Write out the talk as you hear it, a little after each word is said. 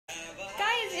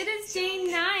It is day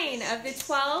 9 of the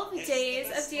 12 days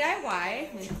of DIY.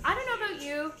 I don't know about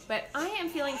you, but I am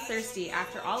feeling thirsty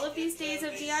after all of these days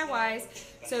of DIYs.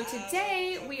 So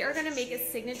today we are going to make a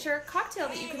signature cocktail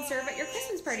that you can serve at your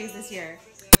Christmas parties this year.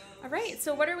 All right,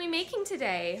 so what are we making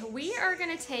today? We are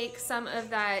going to take some of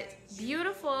that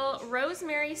beautiful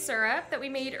rosemary syrup that we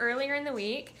made earlier in the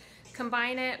week,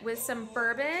 combine it with some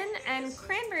bourbon and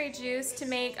cranberry juice to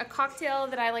make a cocktail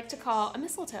that I like to call a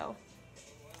mistletoe.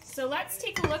 So let's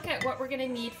take a look at what we're going to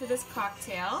need for this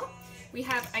cocktail. We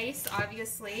have ice,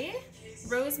 obviously,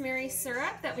 rosemary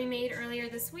syrup that we made earlier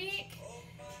this week,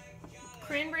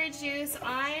 cranberry juice.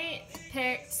 I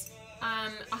picked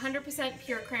 100%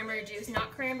 pure cranberry juice,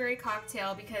 not cranberry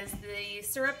cocktail, because the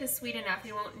syrup is sweet enough.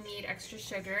 You won't need extra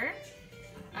sugar.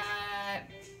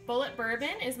 Bullet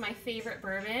bourbon is my favorite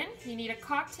bourbon. You need a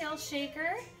cocktail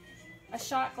shaker, a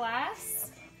shot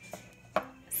glass,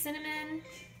 cinnamon,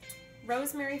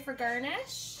 rosemary for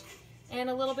garnish,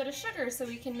 and a little bit of sugar so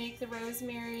we can make the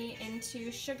rosemary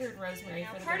into sugared rosemary.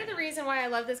 Now, part of the reason why I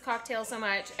love this cocktail so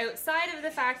much, outside of the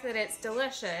fact that it's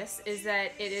delicious, is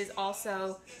that it is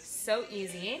also so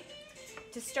easy.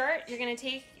 To start, you're going to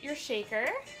take your shaker,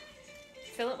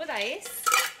 fill it with ice,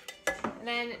 and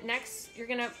then next you're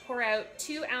going to pour out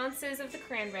 2 ounces of the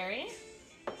cranberry,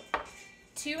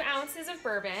 2 ounces of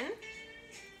bourbon,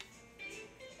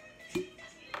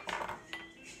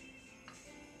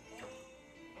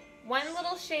 one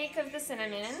little shake of the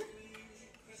cinnamon,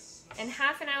 and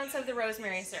 ½ ounce of the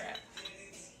rosemary syrup.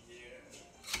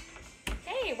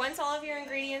 Okay, once all of your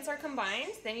ingredients are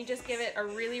combined, then you just give it a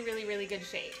really good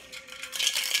shake.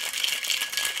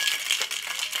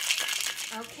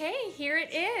 Okay, here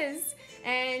it is.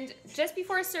 And just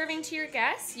before serving to your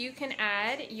guests, you can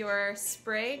add your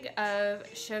sprig of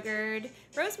sugared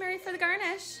rosemary for the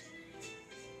garnish.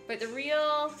 But the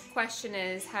real question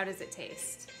is, how does it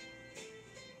taste?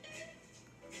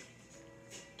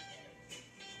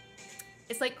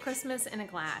 It's like Christmas in a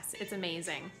glass. It's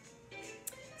amazing.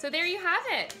 So there you have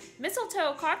it,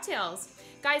 mistletoe cocktails.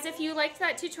 Guys, if you liked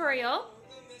that tutorial,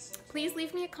 please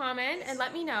leave me a comment and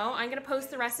let me know. I'm gonna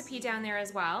post the recipe down there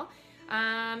as well.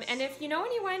 And if you know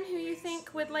anyone who you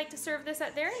think would like to serve this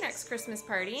at their next Christmas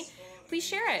party, please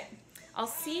share it. I'll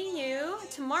see you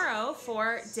tomorrow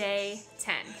for day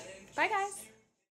 10. Bye guys.